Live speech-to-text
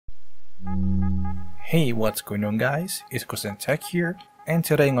Hey, what's going on guys, it's Tech here, and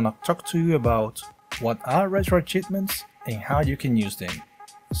today I'm gonna talk to you about what are retro achievements and how you can use them,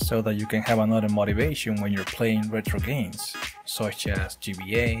 so that you can have another motivation when you're playing retro games, such as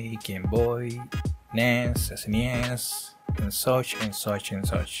GBA, Game Boy, NES, SNES, and such and such and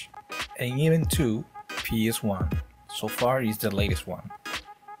such, and even to PS1, so far is the latest one.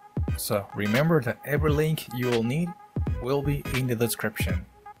 So remember that every link you will need will be in the description.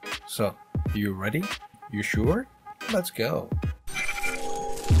 So, you ready? You sure? Let's go!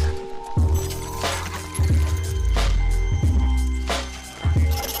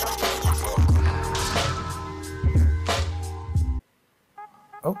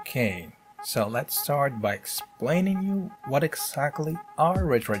 Okay, so let's start by explaining you what exactly are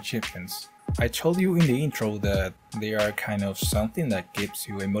retro achievements. I told you in the intro that they are kind of something that gives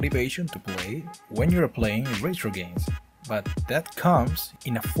you a motivation to play when you're playing retro games, but that comes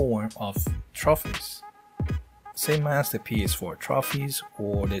in a form of trophies, same as the PS4 trophies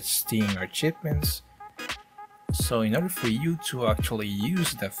or the Steam achievements. So in order for you to actually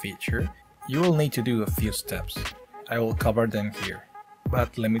use that feature, you will need to do a few steps. I will cover them here,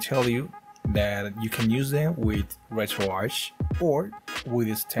 but let me tell you that you can use them with Retroarch or with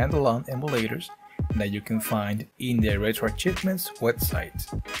the standalone emulators that you can find in the Retro Achievements website.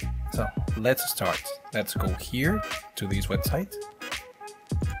 So let's start. Let's go here to this website,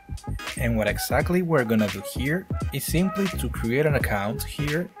 and what exactly we're gonna do here is simply to create an account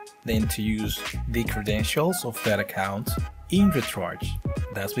here, then to use the credentials of that account in Retroarch.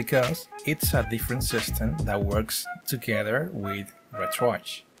 That's because it's a different system that works together with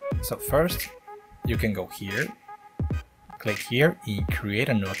Retroarch. So first, you can go here, click here in create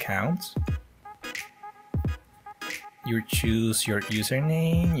a new account. You choose your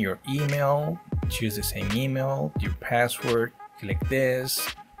username, your email, choose the same email, your password, click this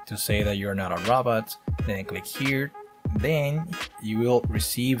to say that you're not a robot, then click here. Then you will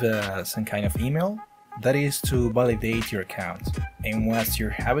receive some kind of email that is to validate your account. And once you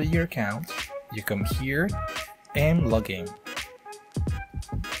have your account, you come here and log in.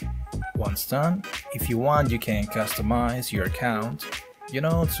 Once done, if you want, you can customize your account,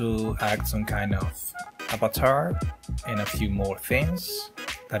 to add some kind of avatar and a few more things.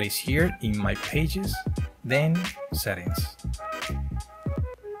 That is here in my pages, then settings.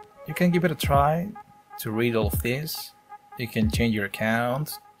 You can give it a try to read all of this. You can change your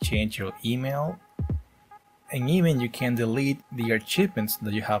account, change your email, and even you can delete the achievements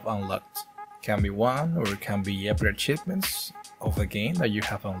that you have unlocked. Can be one or it can be every achievements of the game that you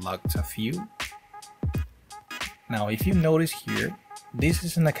have unlocked a few. Now if you notice here, this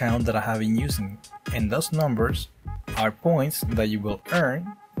is an account that I have been using, and those numbers are points that you will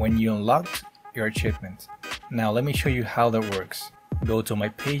earn when you unlocked your achievement. Now let me show you how that works. Go to my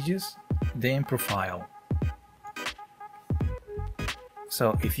pages, then profile.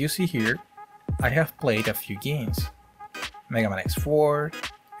 So if you see here, I have played a few games. Mega Man X4,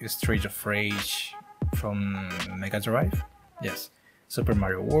 Streets of Rage from Mega Drive, yes, Super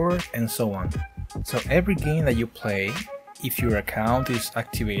Mario World, and so on. So every game that you play, if your account is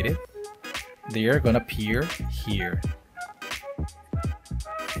activated, they are gonna appear here.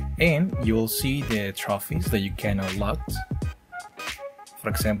 And you will see the trophies that you can unlock. For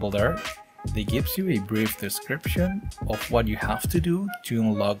example, there, they gives you a brief description of what you have to do to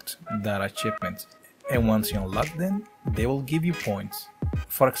unlock that achievement. And once you unlock them, they will give you points.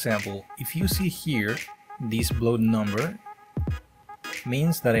 For example, if you see here, this blue number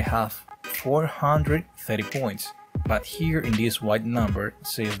means that I have 430 points, but here in this white number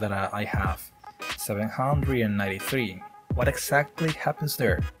says that I have 793. What exactly happens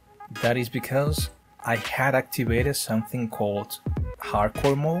there? That is because I had activated something called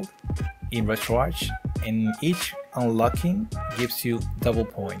hardcore mode in Retroarch, and each unlocking gives you double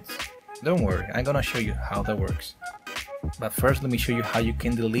points. Don't worry, I'm gonna show you how that works. But first let me show you how you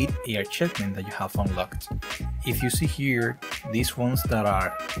can delete a achievement that you have unlocked. If you see here, these ones that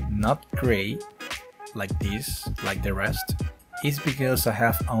are not gray, like this, like the rest, it's because I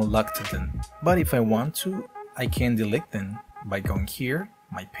have unlocked them. But if I want to, I can delete them by going here,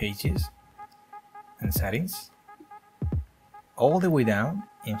 my pages, and settings, all the way down,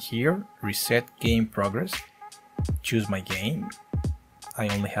 and here, reset game progress, choose my game, I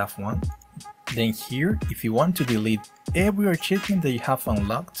only have one. Then here, if you want to delete every achievement that you have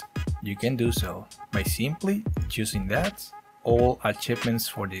unlocked, you can do so by simply choosing that, all achievements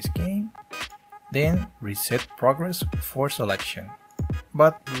for this game, then reset progress for selection.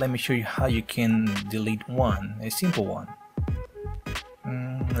 But let me show you how you can delete one, a simple one.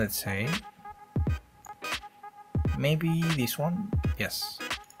 Let's say maybe this one. Yes,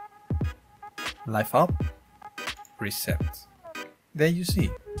 life up, reset. Then you see,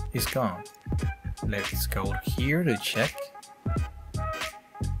 it's gone. Let's go here to check.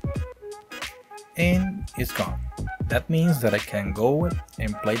 And it's gone. That means that I can go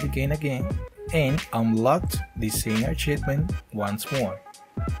and play the game again and unlock the same achievement once more.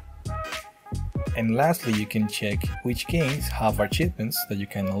 And lastly, you can check which games have achievements that you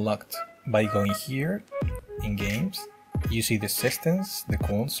can unlock by going here in games. You see the systems, the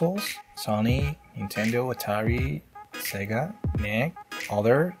consoles, Sony, Nintendo, Atari, Sega, NEC,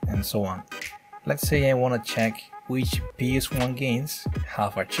 other, and so on. Let's say I want to check which PS1 games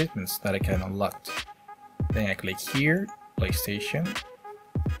have achievements that I can unlock. Then I click here, PlayStation,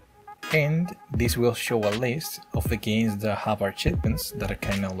 and this will show a list of the games that have achievements that I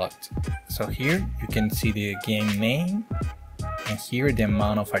can unlock. So here you can see the game name, and here the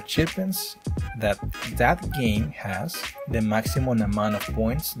amount of achievements that game has, the maximum amount of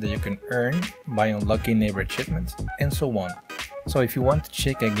points that you can earn by unlocking every achievement, and so on. So if you want to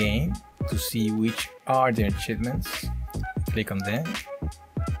check a game to see which are the achievements, click on them,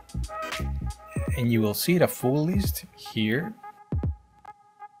 and you will see the full list here.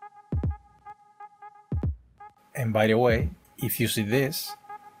 And by the way, if you see this,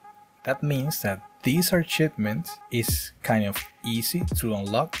 that means that this achievement is kind of easy to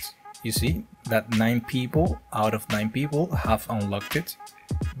unlock. You see that 9 people out of 9 people have unlocked it.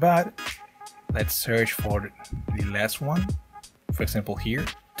 But let's search for the last one. For example here,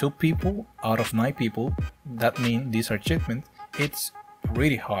 2 people out of 9 people. That means this achievement, it's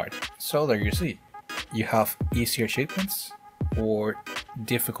pretty hard. So there you see, you have easy achievements or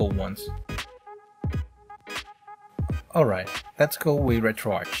difficult ones. Alright, let's go with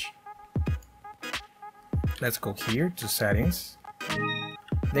Retroarch. Let's go here to settings,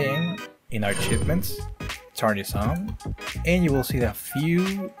 then in achievements, turn this on, and you will see a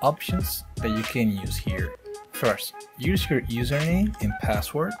few options that you can use here. First, use your username and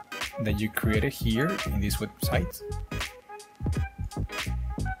password that you created here in this website.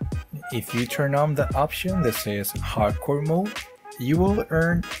 If you turn on the option that says hardcore mode, you will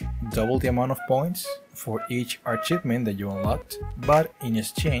earn double the amount of points for each achievement that you unlocked, but in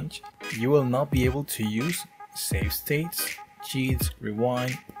exchange, you will not be able to use save states, cheats,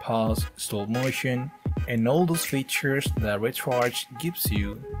 rewind, pause, slow motion, and all those features that Retroarch gives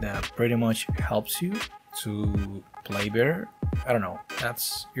you that pretty much helps you to play better. I don't know,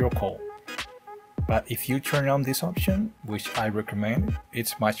 that's your call. But if you turn on this option, which I recommend,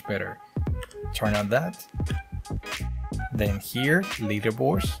 it's much better. Turn on that. Then here,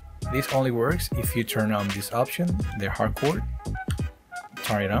 leaderboards. This only works if you turn on this option, the hardcore.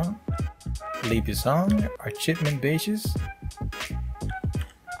 Turn it on. Leave this on. Achievement badges.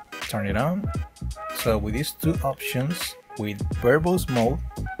 Turn it on. So with these two options, with verbose mode,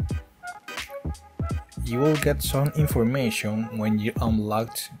 you will get some information when you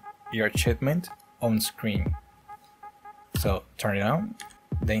unlocked your achievement on screen. So turn it on.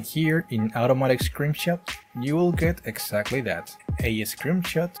 Then here in automatic screenshot, you will get exactly that, a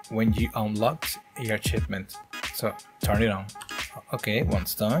screenshot when you unlocked your achievement. So turn it on. Okay,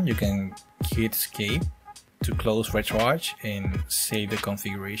 once done, you can hit escape to close Retroarch and save the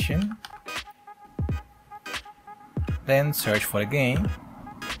configuration. Then search for the game.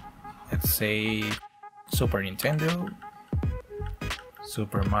 Let's say Super Nintendo,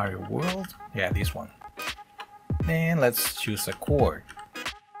 Super Mario World, yeah, this one. Then let's choose a core.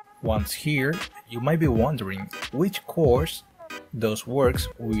 Once here, you might be wondering which cores those works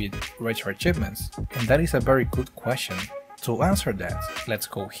with Retroachievements, and that is a very good question. To answer that, let's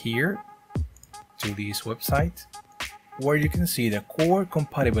go here to this website where you can see the core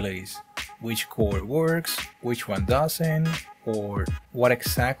compatibilities, which core works, which one doesn't, or what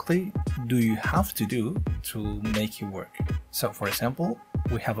exactly do you have to do to make it work. So for example,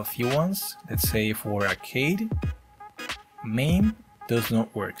 we have a few ones. Let's say for arcade, MAME does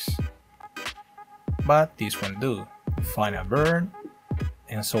not work, but this one do, Final Burn,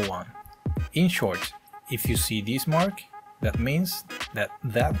 and so on. In short, if you see this mark, that means that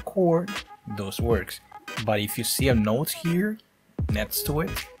that core does works, but if you see a note here next to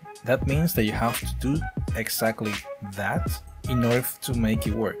it, that means that you have to do exactly that in order to make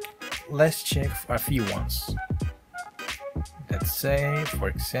it work. Let's check a few ones. Let's say, for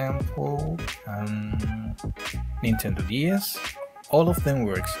example, Nintendo DS. All of them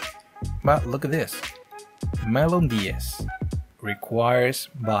works, but look at this. Melon DS requires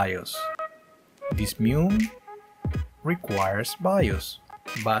BIOS. Dismune requires BIOS,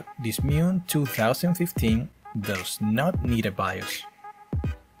 but Dismune 2015 does not need a BIOS.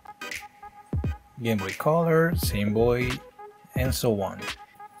 Game Boy Color, Same Boy, and so on.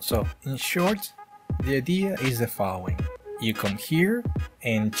 So in short, the idea is the following. You come here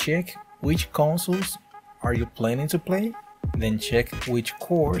and check which consoles are you planning to play, then check which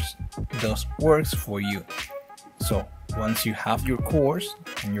cores does works for you. So once you have your cores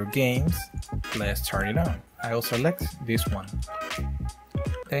and your games, let's turn it on. I'll select this one,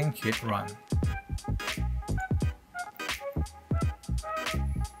 then hit run.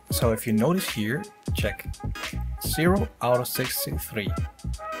 So if you notice here, check 0 out of 63.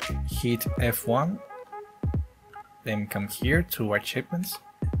 Hit F1, then come here to achievements,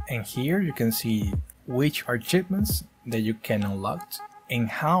 and here you can see which achievements that you can unlock and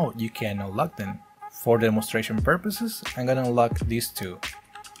how you can unlock them. For demonstration purposes, I'm gonna unlock these two.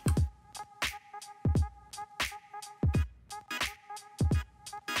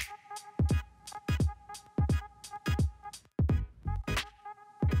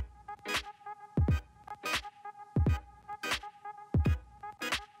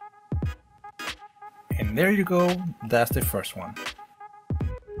 And there you go, that's the first one.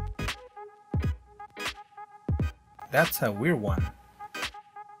 That's a weird one.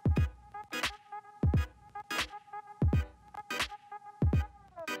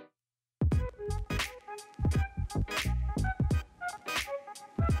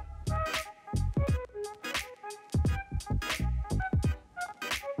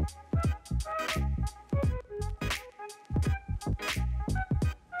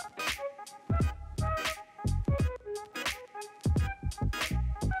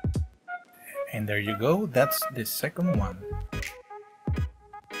 And there you go, that's the second one.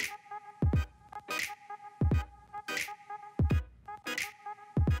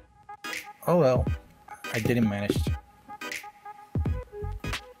 Oh well, I didn't manage.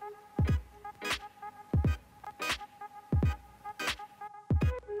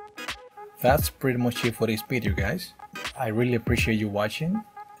 That's pretty much it for this video, guys. I really appreciate you watching.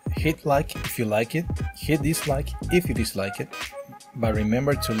 Hit like if you like it, hit dislike if you dislike it, but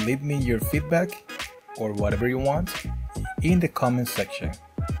remember to leave me your feedback or whatever you want in the comment section.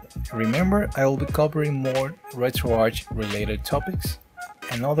 Remember, I will be covering more Retroarch related topics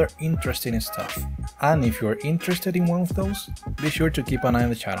and other interesting stuff. And if you're interested in one of those, be sure to keep an eye on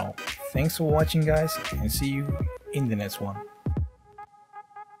the channel. Thanks for watching, guys, and see you in the next one.